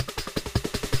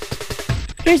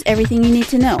Here's everything you need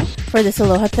to know for this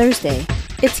Aloha Thursday.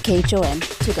 It's KHON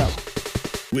to go.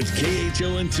 With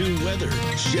KHON2 weather,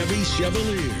 Chevy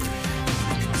Chevalier.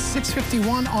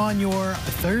 6:51 on your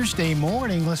Thursday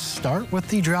morning. Let's start with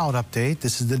the drought update.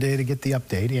 This is the day to get the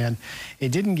update, and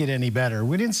it didn't get any better.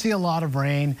 We didn't see a lot of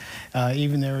rain,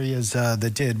 even areas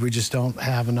that did. We just don't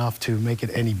have enough to make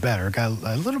it any better. Got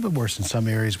a little bit worse in some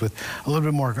areas with a little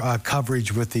bit more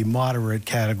coverage with the moderate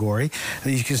category.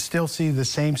 You can still see the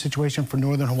same situation for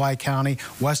northern Hawaii County,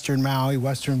 western Maui,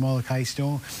 western Molokai,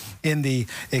 still in the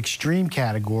extreme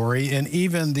category, and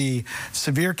even the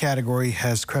severe category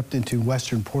has crept into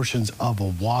western portions of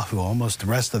Oahu. Almost the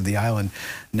rest of the island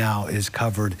now is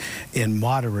covered in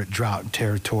moderate drought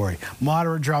territory.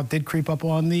 Moderate drought did creep up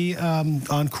on the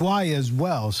on Kauai as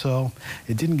well, so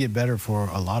it didn't get better for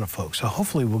a lot of folks. So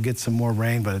hopefully we'll get some more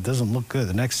rain, but it doesn't look good.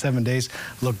 The next 7 days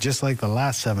look just like the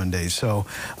last 7 days, so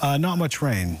not much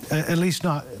rain, at least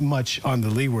not much on the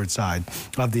leeward side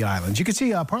of the islands. You can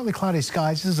see partly cloudy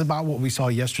skies. This is about what we saw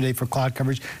yesterday for cloud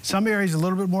coverage. Some areas a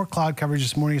little bit more cloud coverage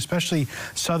this morning, especially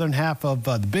southern half of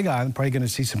the Big Island. Probably going to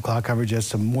see some cloud coverage as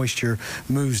some moisture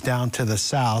moves down to the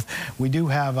south. We do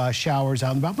have showers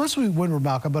out and about, mostly Windward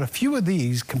Malcolm, but a few of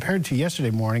these, compared to yesterday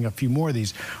morning, a few more of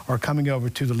these are coming over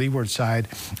to the leeward side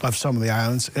of some of the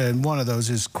islands, and one of those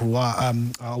is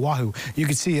Oahu. You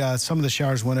can see some of the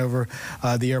showers went over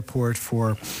the airport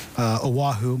for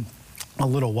Oahu a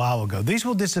little while ago. These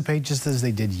will dissipate just as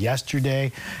they did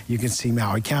yesterday. You can see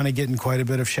Maui County getting quite a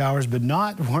bit of showers, but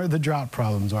not where the drought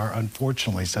problems are,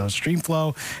 unfortunately. So stream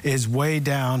flow is way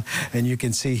down, and you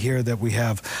can see here that we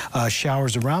have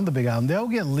showers around the Big Island. They'll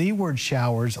get leeward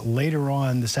showers later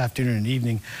on this afternoon and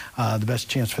evening. The best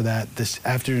chance for that this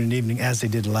afternoon and evening, as they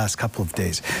did the last couple of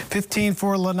days. 15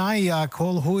 for Lanai,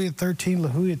 Ko'olahui at 13,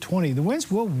 Lahui at 20. The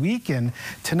winds will weaken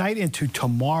tonight into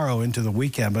tomorrow, into the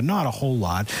weekend, but not a whole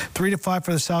lot. 3 to 5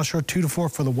 for the South Shore, 2 to 4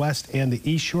 for the West and the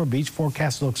East Shore. Beach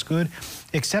forecast looks good,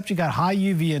 except you got high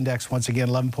UV index once again,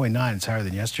 11.9. It's higher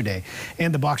than yesterday.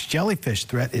 And the box jellyfish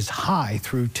threat is high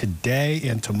through today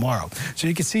and tomorrow. So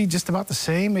you can see just about the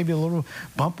same, maybe a little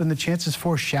bump in the chances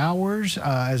for showers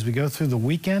as we go through the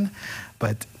weekend.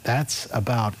 But that's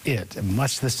about it.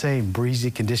 Much the same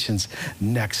breezy conditions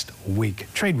next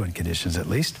week. Trade wind conditions, at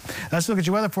least. Let's look at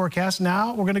your weather forecast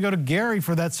now. We're going to go to Gary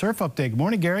for that surf update. Good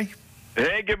morning, Gary.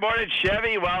 Hey, good morning,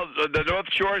 Chevy. Well, the North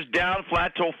Shore is down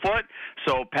flat to a foot,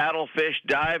 so paddle, fish,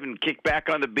 dive, and kick back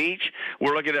on the beach.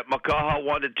 We're looking at Makaha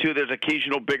 1 to 2. There's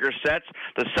occasional bigger sets.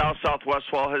 The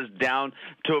south-southwest wall is down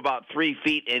to about 3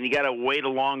 feet, and you got to wait a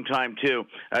long time, too.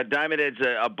 Diamond Head's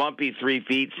a bumpy 3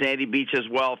 feet. Sandy Beach as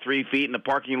well, 3 feet, and the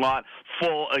parking lot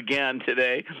full again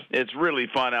today. It's really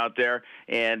fun out there,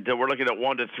 and we're looking at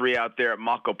 1 to 3 out there at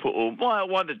Makapu'u. Well,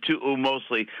 1 to 2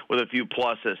 mostly with a few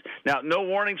pluses. Now, no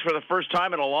warnings for the first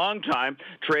time in a long time.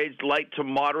 Trades light to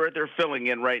moderate. They're filling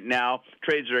in right now.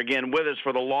 Trades are again with us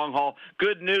for the long haul.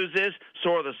 Good news is,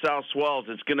 so are the south swells.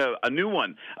 It's going to, a new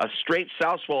one, a straight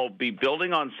south swell will be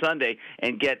building on Sunday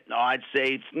and get, I'd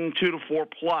say, 2 to 4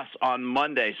 plus on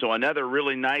Monday. So another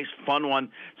really nice, fun one.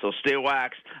 So stay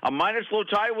waxed. A minus low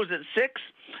tide was at 6.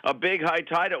 A big high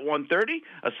tide at 1:30,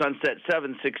 a sunset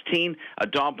 7:16, a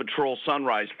dawn patrol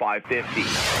sunrise 5:50.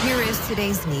 Here is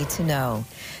today's Need to Know.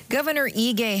 Governor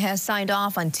Ige has signed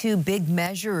off on 2 big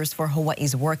measures for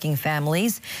Hawaii's working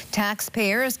families.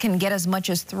 Taxpayers can get as much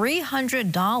as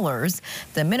 $300.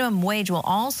 The minimum wage will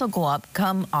also go up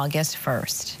come August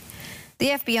 1st.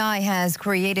 The FBI has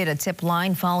created a tip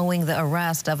line following the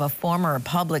arrest of a former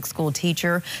public school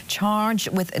teacher charged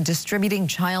with distributing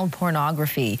child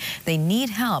pornography. They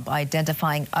need help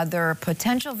identifying other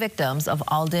potential victims of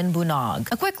Alden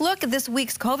Bunog. A quick look at this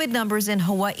week's COVID numbers in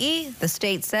Hawaii. The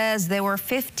state says there were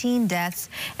 15 deaths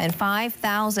and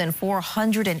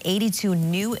 5,482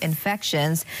 new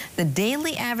infections. The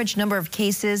daily average number of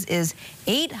cases is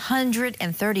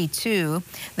 832.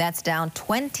 That's down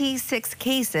 26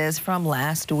 cases from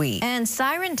last week. And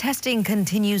siren testing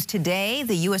continues today.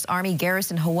 The U.S. Army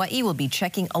Garrison Hawaii will be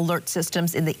checking alert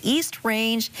systems in the East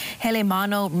Range,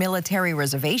 Helemano Military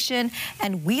Reservation,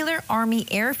 and Wheeler Army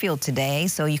Airfield today,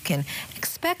 so you can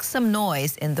expect some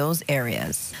noise in those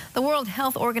areas. The World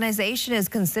Health Organization is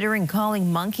considering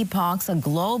calling monkeypox a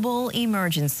global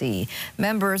emergency.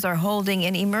 Members are holding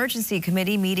an emergency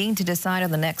committee meeting to decide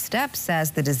on the next steps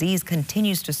as the disease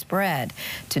continues to spread.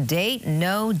 To date,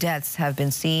 no deaths have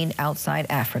been seen outside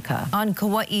Africa. On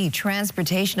Kauai,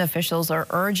 transportation officials are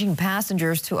urging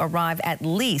passengers to arrive at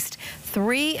least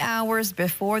 3 hours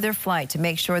before their flight to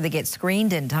make sure they get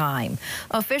screened in time.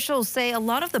 Officials say a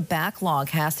lot of the backlog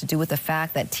has to do with the fact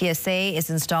fact that TSA is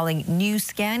installing new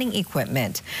scanning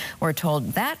equipment. We're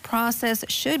told that process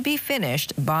should be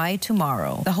finished by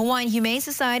tomorrow. The Hawaiian Humane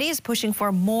Society is pushing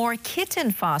for more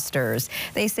kitten fosters.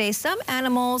 They say some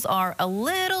animals are a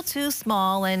little too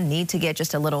small and need to get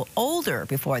just a little older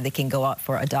before they can go out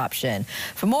for adoption.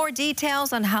 For more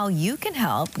details on how you can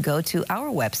help, go to our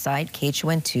website,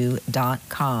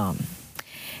 KHON2.com.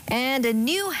 And a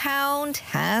new hound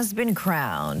has been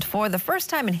crowned. For the first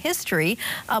time in history,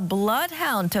 a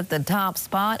bloodhound took the top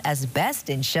spot as best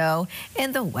in show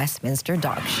in the Westminster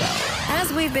Dog Show.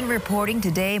 As we've been reporting,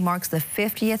 today marks the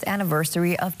 50th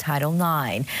anniversary of Title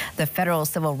IX, the federal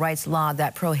civil rights law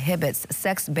that prohibits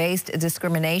sex-based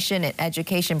discrimination in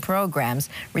education programs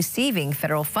receiving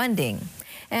federal funding.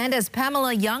 And as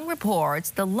Pamela Young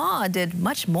reports, the law did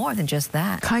much more than just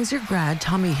that. Kaiser grad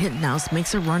Tommy Hittenhouse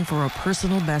makes a run for a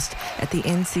personal best at the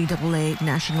NCAA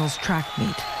Nationals track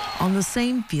meet. On the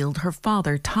same field, her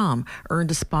father, Tom,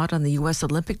 earned a spot on the U.S.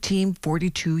 Olympic team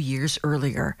 42 years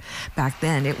earlier. Back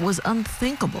then, it was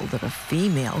unthinkable that a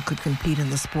female could compete in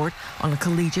the sport on a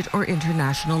collegiate or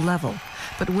international level.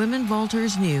 But women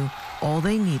vaulters knew all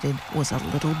they needed was a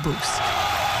little boost.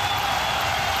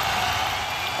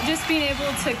 Just being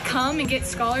able to come and get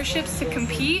scholarships to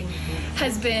compete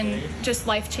has been just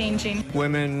life-changing.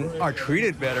 Women are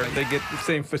treated better. They get the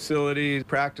same facilities,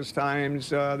 practice times,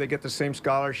 they get the same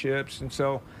scholarships, and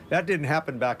so that didn't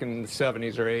happen back in the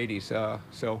 70s or 80s.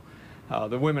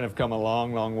 The women have come a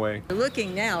long, long way. We're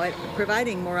looking now at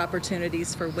providing more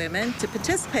opportunities for women to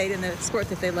participate in the sport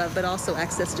that they love, but also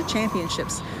access to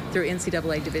championships through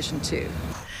NCAA Division II.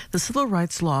 The civil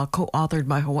rights law, co-authored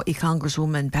by Hawaii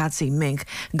Congresswoman Patsy Mink,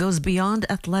 goes beyond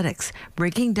athletics,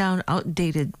 breaking down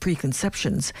outdated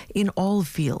preconceptions in all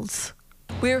fields.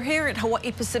 We're here at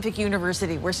Hawaii Pacific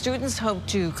University, where students hope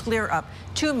to clear up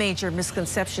two major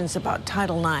misconceptions about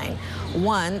Title IX.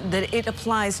 One, that it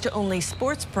applies to only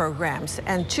sports programs,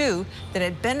 and two, that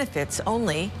it benefits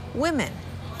only women.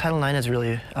 Title IX has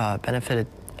really benefited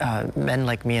men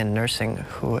like me in nursing,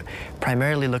 who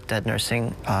primarily looked at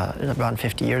nursing around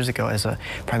 50 years ago as a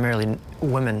primarily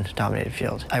women-dominated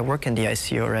field. I work in the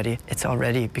ICU already. It's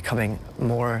already becoming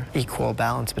more equal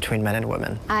balance between men and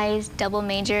women. I double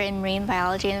major in marine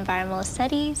biology and environmental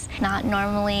studies, not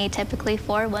normally typically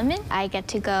for women. I get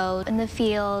to go in the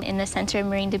field in the Center of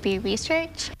Marine Debris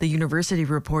Research. The university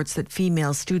reports that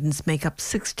female students make up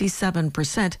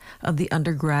 67% of the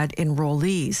undergrad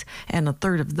enrollees, and a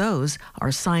third of those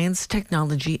are science,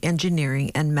 technology,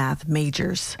 engineering, and math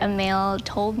majors. A male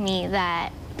told me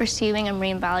that pursuing a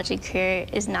marine biology career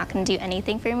is not going to do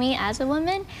anything for me as a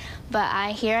woman,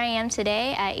 but here I am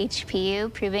today at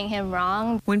HPU proving him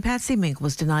wrong. When Patsy Mink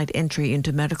was denied entry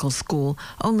into medical school,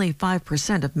 only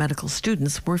 5% of medical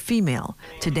students were female.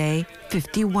 Today,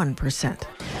 51%.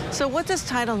 So what does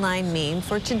Title IX mean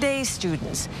for today's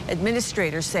students?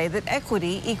 Administrators say that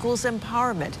equity equals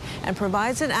empowerment and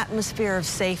provides an atmosphere of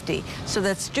safety so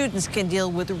that students can deal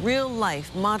with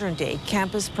real-life, modern-day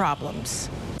campus problems.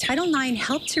 Title IX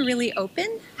helped to really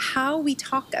open how we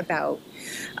talk about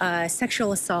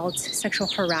sexual assault, sexual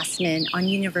harassment on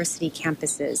university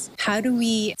campuses. How do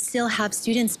we still have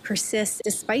students persist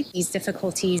despite these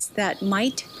difficulties that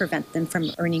might prevent them from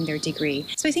earning their degree?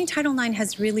 So I think Title IX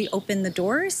has really opened the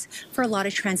doors for a lot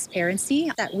of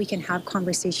transparency, that we can have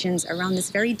conversations around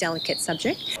this very delicate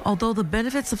subject. Although the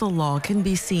benefits of the law can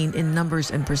be seen in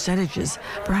numbers and percentages,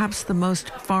 perhaps the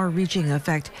most far-reaching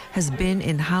effect has been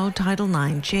in how Title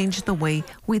IX changed the way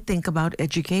we think about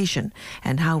education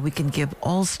and how we can give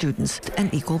all students an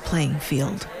equal playing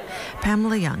field.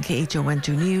 Pamela Young,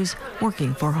 KHON2 News,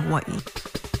 working for Hawaii.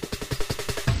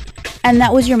 And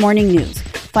that was your morning news.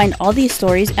 Find all these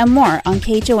stories and more on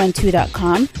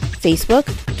KHON2.com, Facebook,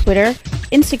 Twitter,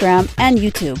 Instagram, and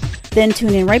YouTube. Then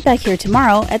tune in right back here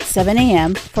tomorrow at 7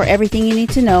 a.m. for everything you need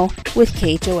to know with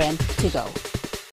KHON to go.